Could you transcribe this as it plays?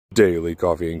Daily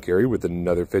Coffee and Carry with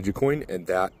another fidget coin, and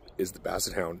that is the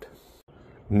Basset Hound.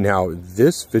 Now,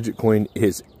 this fidget coin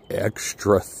is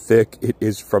extra thick. It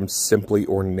is from Simply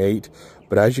Ornate,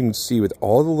 but as you can see, with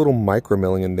all the little micro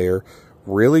milling in there,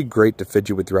 really great to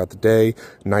fidget with throughout the day.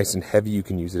 Nice and heavy. You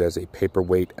can use it as a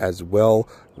paperweight as well.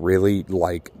 Really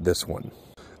like this one.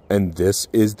 And this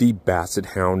is the Basset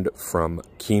Hound from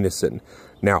Keanison.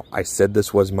 Now, I said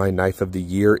this was my knife of the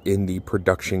year in the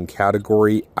production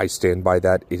category. I stand by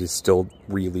that. It is still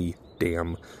really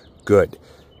damn good.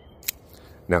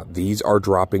 Now, these are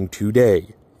dropping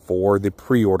today for the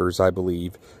pre-orders, I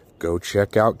believe. Go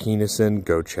check out Keanison.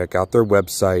 Go check out their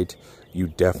website. You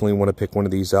definitely want to pick one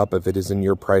of these up if it is in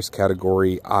your price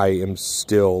category. I am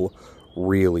still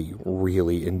really,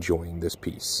 really enjoying this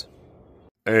piece.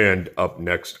 And up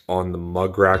next on the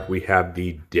mug rack, we have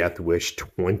the Death Wish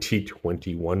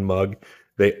 2021 mug.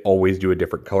 They always do a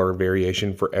different color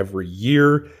variation for every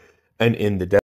year. And in the